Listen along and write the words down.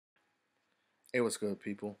Hey, what's good,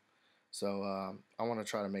 people? So I want to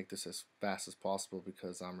try to make this as fast as possible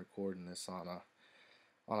because I'm recording this on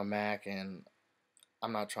a Mac, and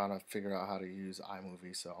I'm not trying to figure out how to use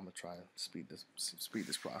iMovie. So I'm gonna try and speed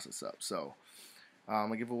this process up. So I'm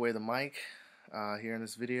gonna give away the mic here in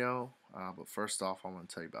this video. But first off, I want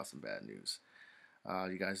to tell you about some bad news.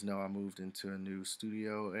 You guys know I moved into a new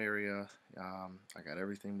studio area. I got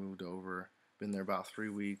everything moved over. Been there about 3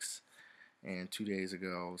 weeks. And 2 days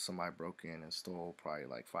ago, somebody broke in and stole probably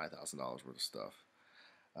like $5,000 worth of stuff.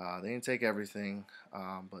 They didn't take everything,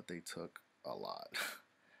 but they took a lot.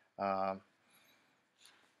 uh,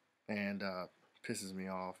 and pisses me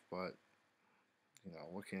off, but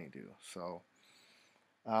what can you do?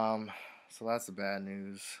 Um, so that's the bad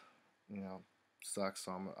news. You know, sucks.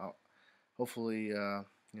 So hopefully, I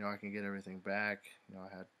can get everything back.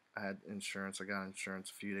 I had insurance. I got insurance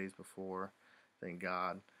a few days before. Thank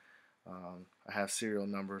God. I have serial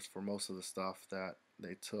numbers for most of the stuff that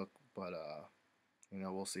they took, but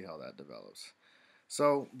we'll see how that develops.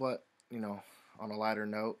 So, but on a lighter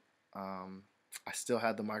note, I still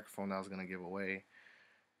had the microphone that I was gonna give away.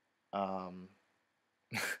 Um,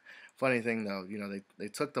 Funny thing though, they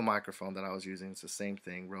took the microphone that I was using. It's the same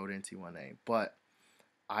thing, Rode NT1A, but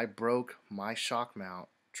I broke my shock mount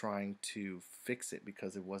trying to fix it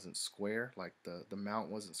because it wasn't square. Like the mount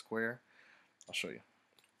wasn't square. I'll show you.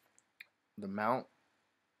 The mount,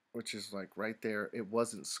 which is like right there, it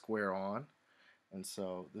wasn't square on, and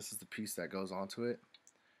so this is the piece that goes onto it.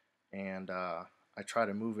 And I try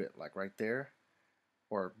to move it like right there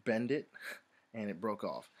or bend it, and it broke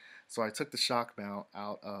off. So I took the shock mount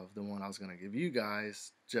out of the one I was going to give you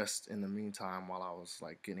guys just in the meantime while I was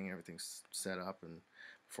like getting everything set up and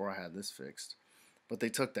before I had this fixed. But they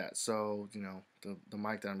took that, so the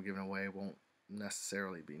mic that I'm giving away won't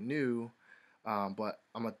necessarily be new, but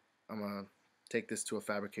I'm gonna take this to a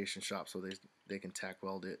fabrication shop so they can tack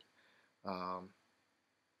weld it. Um,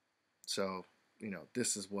 so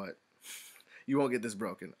this is what you won't get this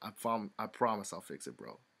broken. I promise I'll fix it,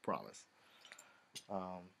 bro. Promise.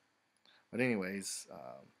 Um, but anyways,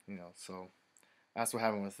 so that's what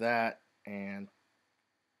happened with that. And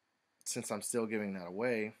since I'm still giving that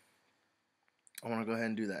away, I want to go ahead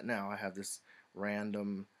and do that now. I have this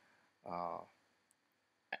random, uh,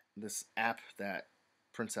 this app that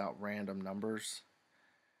prints out random numbers.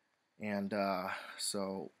 And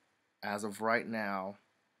so as of right now,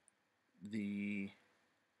 there's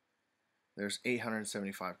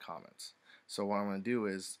 875 comments. So what I'm going to do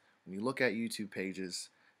is, when you look at YouTube pages,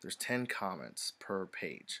 there's 10 comments per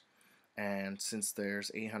page. And since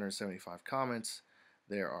there's 875 comments,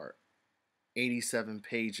 there are 87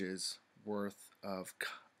 pages worth of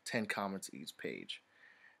 10 comments each page.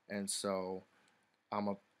 And so I'm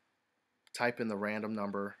going to type in the random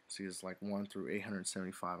number. See, it's like 1 through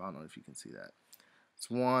 875. I don't know if you can see that. It's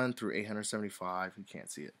 1 through 875. You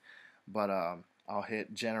can't see it. But I'll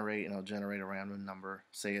hit generate, and I'll generate a random number.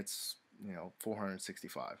 Say it's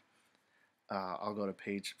 465. I'll go to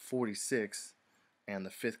page 46, and the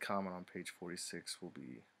fifth comment on page 46 will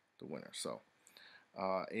be the winner. So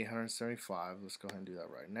 875. Let's go ahead and do that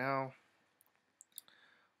right now.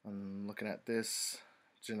 I'm looking at this.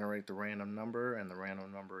 Generate the random number, and the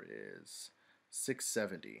random number is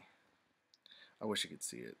 670. I wish you could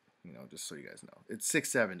see it, just so you guys know. It's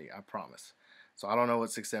 670, I promise. So I don't know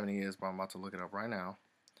what 670 is, but I'm about to look it up right now.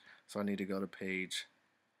 So I need to go to page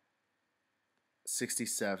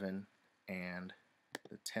 67 and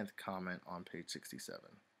the 10th comment on page 67.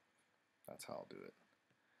 That's how I'll do it.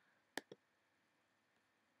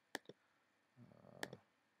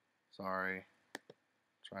 Sorry,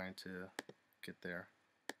 trying to get there.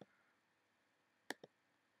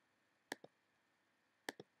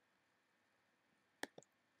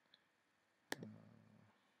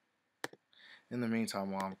 In the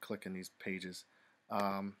meantime, while I'm clicking these pages,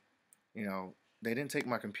 they didn't take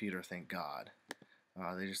my computer, thank God.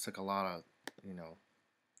 They just took a lot of,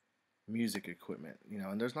 music equipment,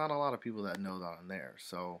 and there's not a lot of people that know that I'm there.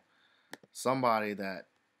 So somebody that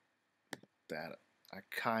I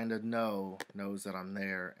kind of knows that I'm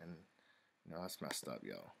there, and that's messed up,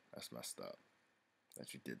 yo. That's messed up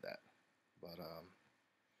that you did that. But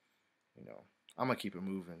I'm gonna keep it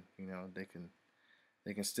moving.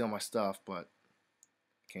 They can steal my stuff, but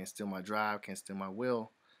can't steal my drive, can't steal my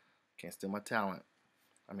will, can't steal my talent.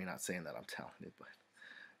 I mean, not saying that I'm talented, but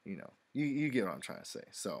you get what I'm trying to say.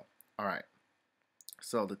 So, all right.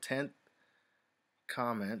 So the 10th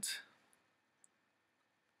comment,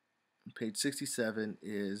 page 67,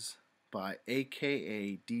 is by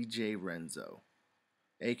AKA DJ Renzo.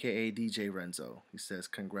 AKA DJ Renzo. He says,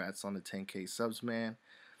 "Congrats on the 10K subs, man.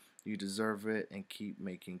 You deserve it, and keep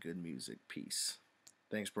making good music. Peace.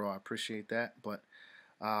 Thanks, bro. I appreciate that. But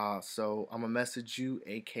so I'm gonna message you,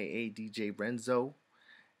 aka DJ Renzo,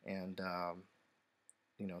 and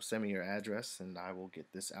send me your address, and I will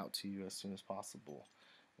get this out to you as soon as possible.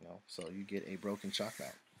 So you get a broken chalk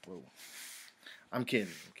mount. Whoa. I'm kidding.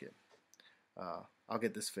 I'm kidding. I'll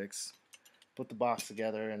get this fixed. Put the box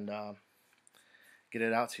together and get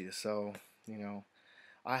it out to you. So you know,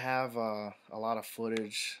 I have a lot of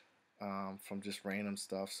footage from just random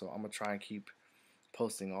stuff. So I'm gonna try and keep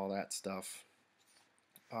posting all that stuff.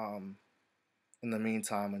 Um, in the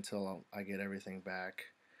meantime, until I get everything back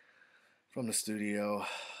from the studio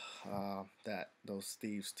that those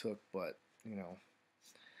thieves took, but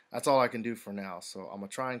that's all I can do for now. So I'm gonna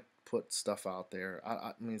try and put stuff out there.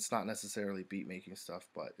 I mean, it's not necessarily beat making stuff,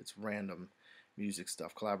 but it's random music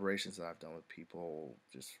stuff, collaborations that I've done with people,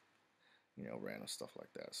 just random stuff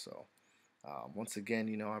like that. So once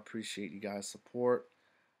again, I appreciate you guys' support.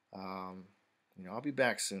 Um, I'll be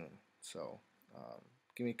back soon. So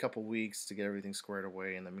give me a couple weeks to get everything squared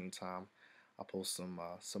away. In the meantime, I'll post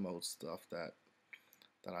some old stuff that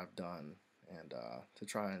I've done, and to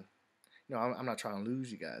try and I'm not trying to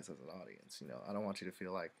lose you guys as an audience. I don't want you to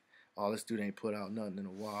feel like, oh, this dude ain't put out nothing in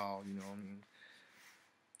a while. You know what I mean?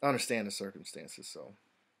 I understand the circumstances. So,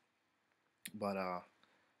 but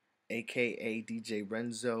AKA DJ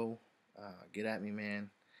Renzo, get at me,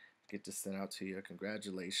 man. Get this sent out to you.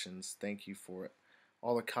 Congratulations. Thank you for it.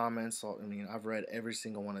 All the comments. I mean, I've read every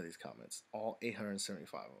single one of these comments, all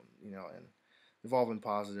 875 of them. And they've all been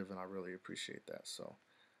positive, and I really appreciate that. So,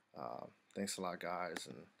 thanks a lot, guys,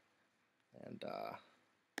 and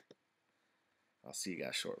I'll see you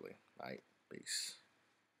guys shortly. All right, peace.